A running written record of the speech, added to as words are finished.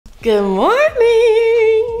Good morning.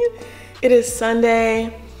 It is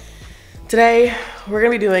Sunday. Today, we're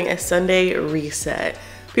gonna be doing a Sunday reset.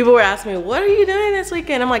 People were asking me, what are you doing this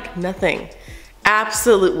weekend? I'm like, nothing.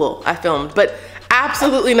 Well, I filmed, but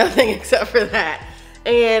absolutely nothing except for that.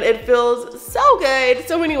 And it feels so good.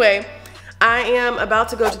 So anyway, I am about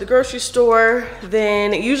to go to the grocery store.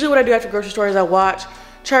 Then usually what I do after the grocery store is I watch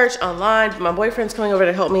church online. But my boyfriend's coming over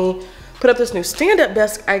to help me put up this new stand-up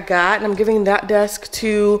desk I got, and I'm giving that desk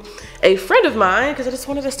to a friend of mine because I just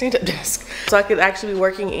wanted a stand-up desk so I could actually be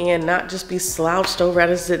working and not just be slouched over. I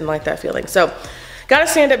just didn't like that feeling. So got a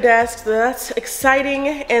stand-up desk, so that's exciting.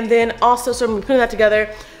 And then also, so I'm gonna be putting that together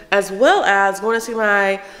as well as going to see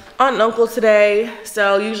my aunt and uncle today.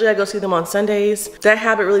 So usually I go see them on Sundays. That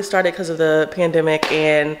habit really started because of the pandemic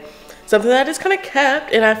and something that I just kind of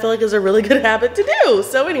kept, and I feel like is a really good habit to do.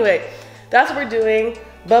 So anyway, that's what we're doing.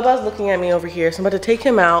 Bubba's looking at me over here, so I'm about to take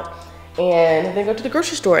him out and then go to the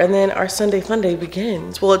grocery store, and then our Sunday fun day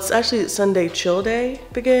begins. Well, it's actually Sunday chill day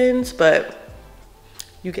begins, but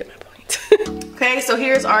you get my point. Okay, so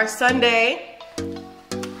here's our Sunday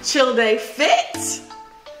chill day fit.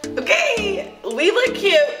 Okay, we look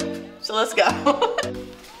cute, so let's go.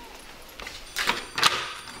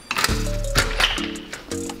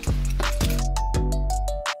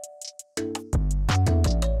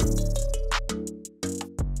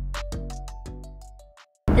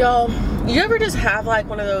 Y'all, you ever just have like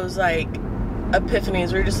one of those like epiphanies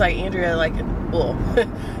where you're just like, Andrea, like, well,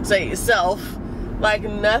 say yourself, like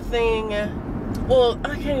nothing, well,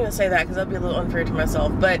 I can't even say that because that'd be a little unfair to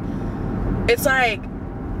myself, but it's like,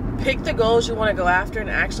 pick the goals you want to go after and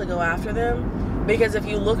actually go after them. Because if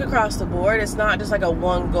you look across the board, it's not just like a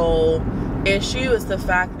one goal issue, it's the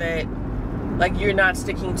fact that like you're not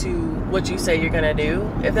sticking to what you say you're gonna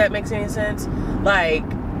do, if that makes any sense. Like,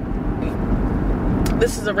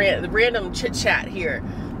 this is a random chit chat here,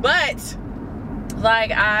 but like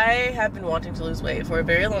I have been wanting to lose weight for a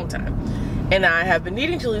very long time, and I have been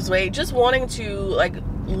needing to lose weight, just wanting to like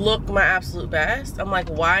look my absolute best. I'm like,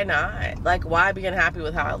 why not? Like, why be unhappy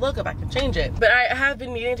with how I look if I can change it? But I have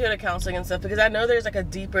been needing to go to counseling and stuff because I know there's like a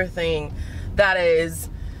deeper thing that is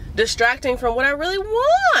distracting from what I really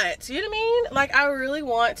want. You know what I mean? Like, I really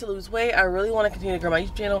want to lose weight. I really want to continue to grow my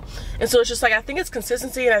YouTube channel. And so it's just like, I think it's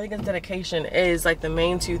consistency and I think it's dedication is like the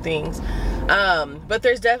main two things. But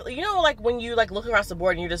there's definitely, you know, like when you like look across the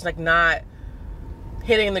board and you're just like not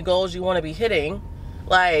hitting the goals you want to be hitting,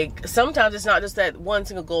 like sometimes it's not just that one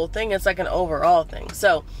single goal thing, it's like an overall thing.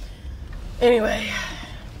 So anyway,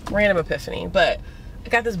 random epiphany. But I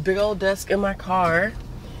got this big old desk in my car,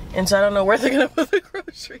 and so I don't know where they're gonna put the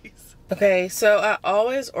groceries. Okay, so I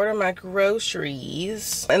always order my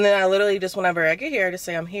groceries, and then I literally just, whenever I get here, I just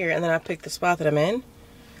say I'm here, and then I pick the spot that I'm in.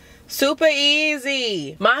 Super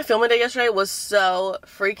easy. My filming day yesterday was so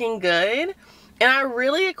freaking good, and I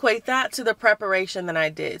really equate that to the preparation that I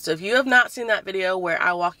did. So if you have not seen that video where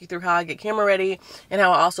I walk you through how I get camera ready and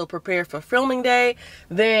how I also prepare for filming day,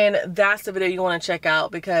 then that's the video you want to check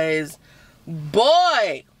out, because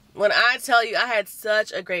boy, when I tell you I had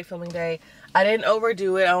such a great filming day. I didn't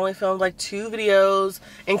overdo it. I only filmed like 2 videos,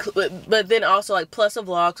 but then also like plus a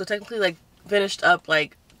vlog. So technically like finished up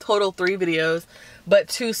like total 3 videos, but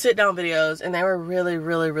 2 sit down videos, and they were really,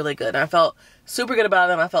 really, really good. And I felt super good about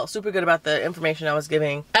them. I felt super good about the information I was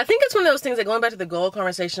giving. I think it's one of those things, like going back to the goal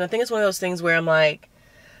conversation, I think it's one of those things where I'm like,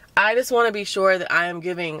 I just want to be sure that I am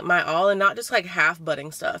giving my all and not just like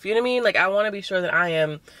half-butting stuff. You know what I mean? Like, I want to be sure that I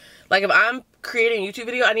am, like, if I'm creating a YouTube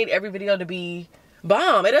video, I need every video to be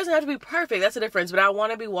bomb. It doesn't have to be perfect. That's the difference. But I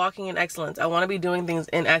want to be walking in excellence. I want to be doing things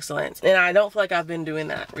in excellence. And I don't feel like I've been doing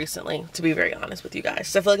that recently, to be very honest with you guys.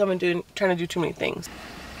 So I feel like I've been trying to do too many things.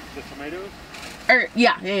 The tomatoes?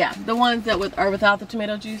 Yeah. The ones that are without the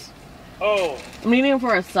tomato juice. Oh. I'm needing them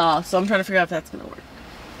for a sauce, so I'm trying to figure out if that's going to work.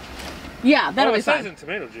 Yeah, that'll be fine. It says in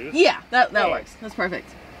tomato juice. Yeah, that works. That's perfect.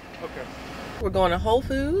 Okay. We're going to Whole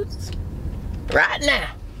Foods right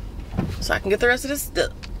now, so I can get the rest of this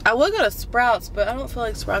stuff. I would go to Sprouts, but I don't feel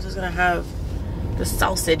like Sprouts is gonna have the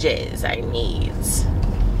sausages I need.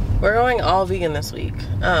 We're going all vegan this week,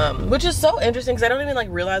 which is so interesting because I don't even like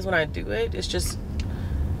realize when I do it. It's just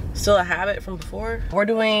still a habit from before. We're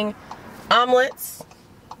doing omelets,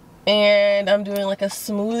 and I'm doing like a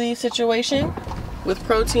smoothie situation with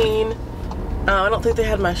protein. I don't think they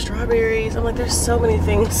had my strawberries. I'm like, there's so many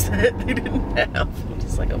things that they didn't have. I'm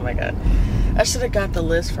just like, oh my god. I should have got the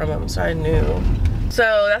list from them so I knew.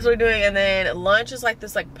 So that's what we're doing. And then lunch is like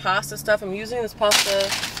this like pasta stuff. I'm using this pasta.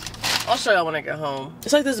 I'll show y'all when I get home.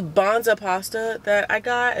 It's like this Bonza pasta that I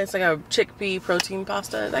got. It's like a chickpea protein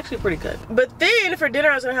pasta. It's actually pretty good. But then for dinner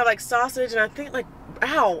I was gonna have like sausage and I think like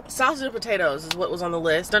ow, sausage and potatoes is what was on the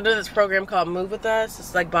list. Under this program called Move With Us.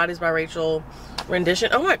 It's like Bodies by Rachel rendition.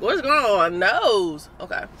 Oh my, what's going on my nose?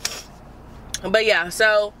 Okay. But yeah,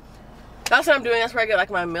 so that's what I'm doing. That's where I get like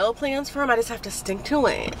my meal plans from. I just have to stick to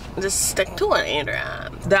it. Just stick to it,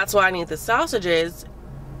 Andrea. That's why I need the sausages.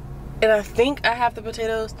 And I think I have the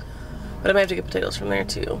potatoes, but I might have to get potatoes from there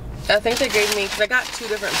too. I think they gave me, because I got 2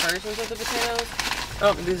 different versions of the potatoes. I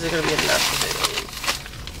don't think these are going to be enough potatoes.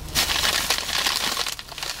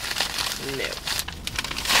 No.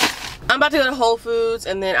 I'm about to go to Whole Foods,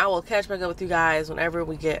 and then I will catch back up with you guys whenever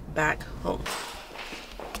we get back home.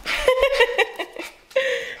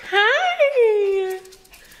 Hi.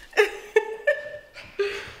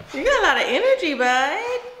 You got a lot of energy, bud.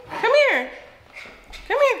 Come here.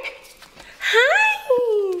 Come here. Hi.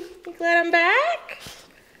 You glad I'm back?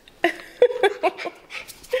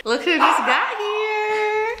 Look who just got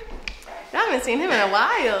here. I haven't seen him in a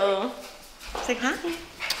while. Say hi.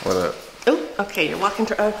 What up? Oh, okay, you're walking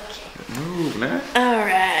through. Okay. Move, man. All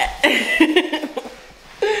right.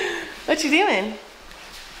 What you doing?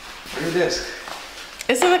 Look at this.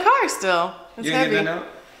 It's in the car still. It's You heavy. get that out?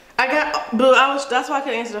 I got, but that's why I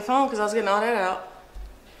couldn't answer the phone, because I was getting all that out.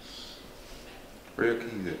 Real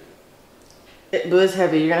keys. But it's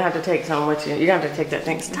heavy. You're gonna have to take some with you. You're gonna have to take that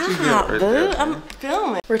thing. Stop, dude. I'm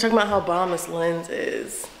filming. We're talking about how bomb this lens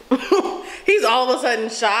is. He's all of a sudden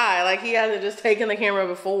shy. Like he hasn't just taken the camera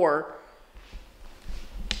before.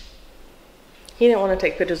 He didn't want to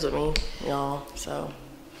take pictures with me, y'all. So,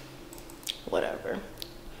 whatever.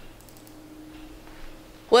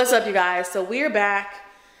 What's up, you guys? So we're back.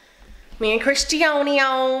 Me and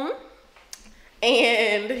Christiano.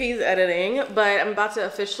 And he's editing, but I'm about to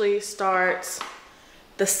officially start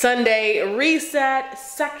the Sunday reset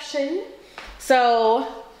section. So,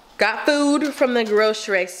 got food from the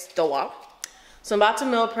grocery store. So I'm about to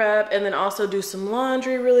meal prep and then also do some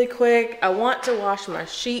laundry really quick. I want to wash my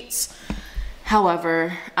sheets. However,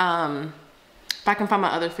 if I can find my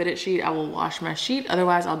other fitted sheet, I will wash my sheet.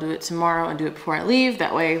 Otherwise, I'll do it tomorrow and do it before I leave.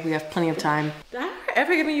 That way we have plenty of time. Did I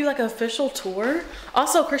ever give you like an official tour?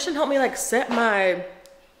 Also, Christian helped me like set my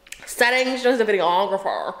settings. Just a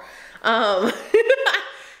videographer.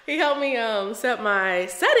 He helped me set my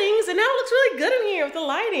settings, and now it looks really good in here with the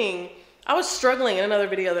lighting. I was struggling in another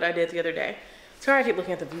video that I did the other day. Sorry, I keep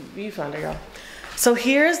looking at the viewfinder, y'all. So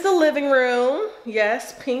here's the living room.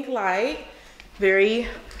 Yes, pink light. Very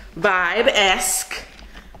vibe-esque.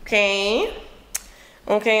 Okay.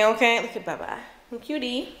 Okay. Look at Bye-Bye.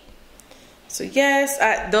 Cutie. So yes,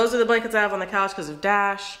 those are the blankets I have on the couch because of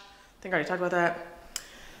Dash. I think I already talked about that.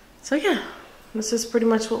 So yeah, this is pretty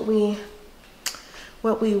much what we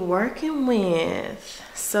working with.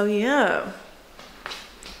 So yeah,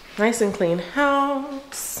 nice and clean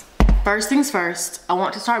house. First things first, I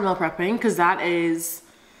want to start meal prepping because that is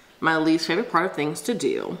my least favorite part of things to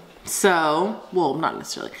do. So, well, not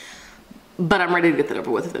necessarily, but I'm ready to get that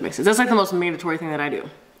over with, if that makes sense. That's like the most mandatory thing that I do at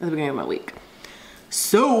the beginning of my week.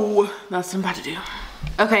 So that's what I'm about to do.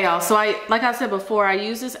 Okay, y'all, so like I said before, I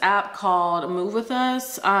use this app called Move With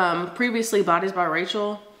Us, previously Bodies by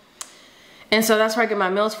Rachel. And so that's where I get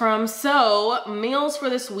my meals from. So meals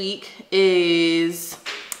for this week is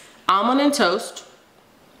omelet and toast.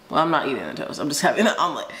 Well, I'm not eating the toast, I'm just having an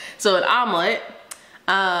omelet. So an omelet,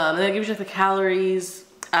 and then it gives you like the calories,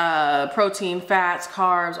 protein, fats,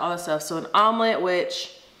 carbs, all that stuff. So an omelet,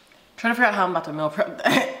 which, I'm trying to figure out how I'm about to meal prep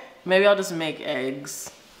that. Maybe I'll just make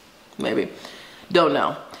eggs, maybe, don't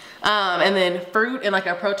know. And then fruit and like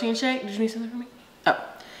a protein shake. Did you need something from me? Oh.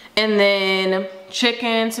 And then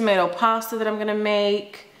chicken, tomato pasta that I'm gonna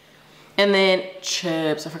make. And then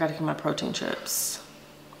chips, I forgot to get my protein chips.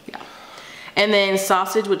 Yeah. And then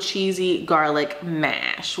sausage with cheesy garlic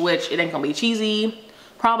mash, which it ain't gonna be cheesy,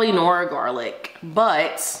 probably nor garlic,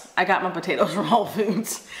 but I got my potatoes from Whole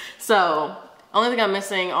Foods. So, only thing I'm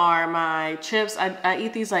missing are my chips. I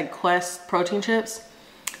eat these like Quest protein chips.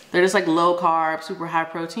 They're just like low carb, super high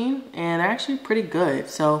protein, and they're actually pretty good.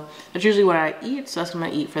 So that's usually what I eat, so that's what I'm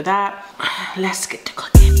gonna eat for that. Let's get to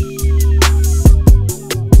cooking.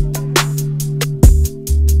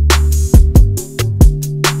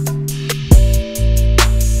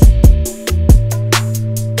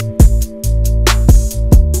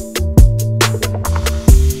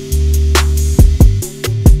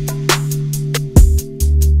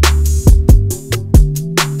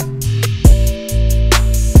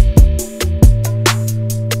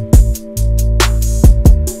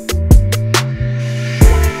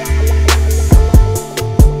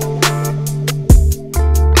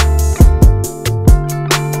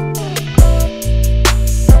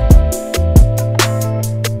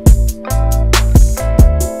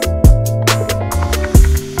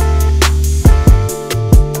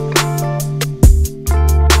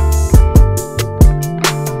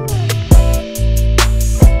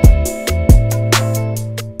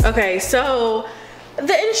 so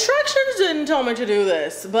the instructions didn't tell me to do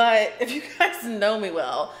this, but if you guys know me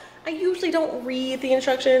well, I usually don't read the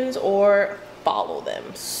instructions or follow them.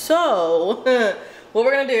 So what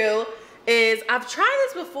we're gonna do is, I've tried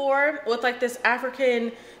this before with like this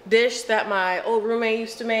African dish that my old roommate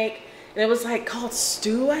used to make, and it was like called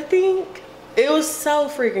stew, I think. It was so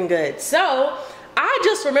freaking good. So I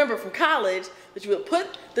just remember from college that you would put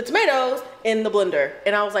the tomatoes in the blender,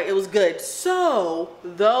 and I was like, it was good. So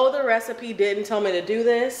though the recipe didn't tell me to do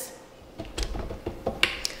this,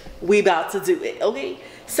 we about to do it, okay?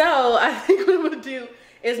 So I think what I'm gonna do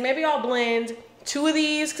is maybe I'll blend 2 of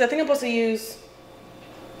these, because I think I'm supposed to use,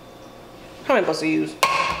 how am I supposed to use?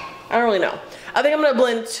 I don't really know. I think I'm gonna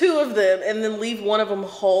blend 2 of them and then leave one of them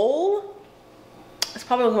whole. It's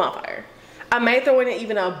probably gonna come out fire. I may throw in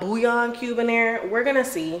even a bouillon cube in there. We're gonna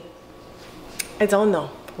see. I don't know.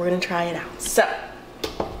 We're gonna try it out. So,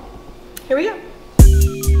 here we go.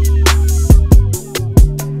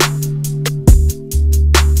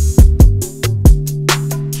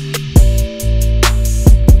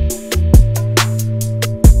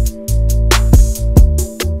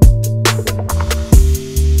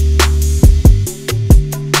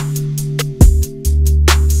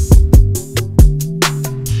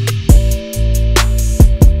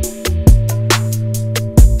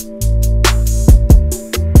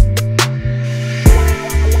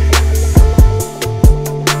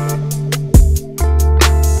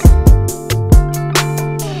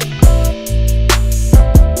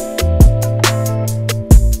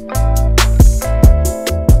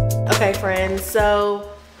 So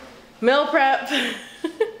meal prep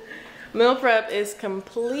meal prep is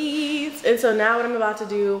complete, and so now what I'm about to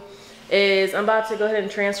do is I'm about to go ahead and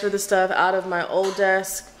transfer the stuff out of my old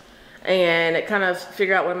desk and kind of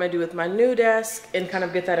figure out what I'm gonna do with my new desk and kind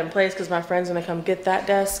of get that in place, because my friend's gonna come get that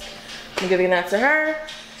desk. I'm giving that to her.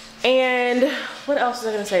 And what else was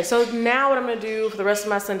I gonna say? So now what I'm gonna do for the rest of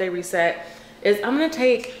my Sunday reset is I'm gonna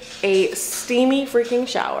take a steamy freaking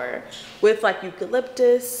shower with like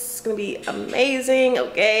eucalyptus. It's gonna be amazing,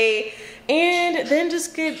 okay? And then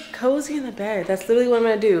just get cozy in the bed. That's literally what I'm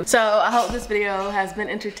gonna do. So I hope this video has been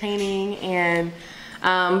entertaining and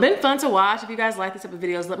been fun to watch. If you guys like this type of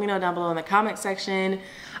videos, let me know down below in the comment section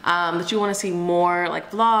that you wanna see more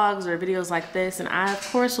like vlogs or videos like this, and I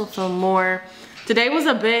of course will film more. Today was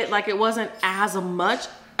a bit like, it wasn't as much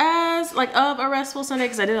as like of a restful Sunday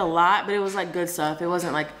because I did a lot, but it was like good stuff. It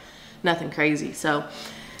wasn't like nothing crazy. So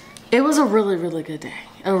it was a really, really good day.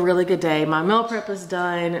 A really good day. My meal prep is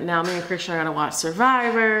done. Now me and Christian are gonna watch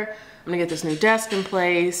Survivor. I'm gonna get this new desk in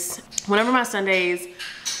place. Whenever my Sundays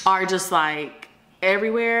are just like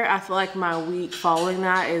everywhere, I feel like my week following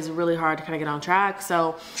that is really hard to kind of get on track.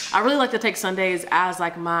 So I really like to take Sundays as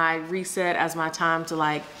like my reset, as my time to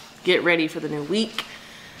like get ready for the new week.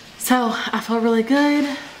 So I feel really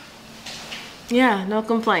good. Yeah, no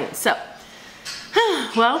complaints. So,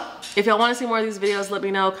 well, if y'all want to see more of these videos, let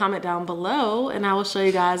me know, comment down below, and I will show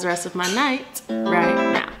you guys the rest of my night right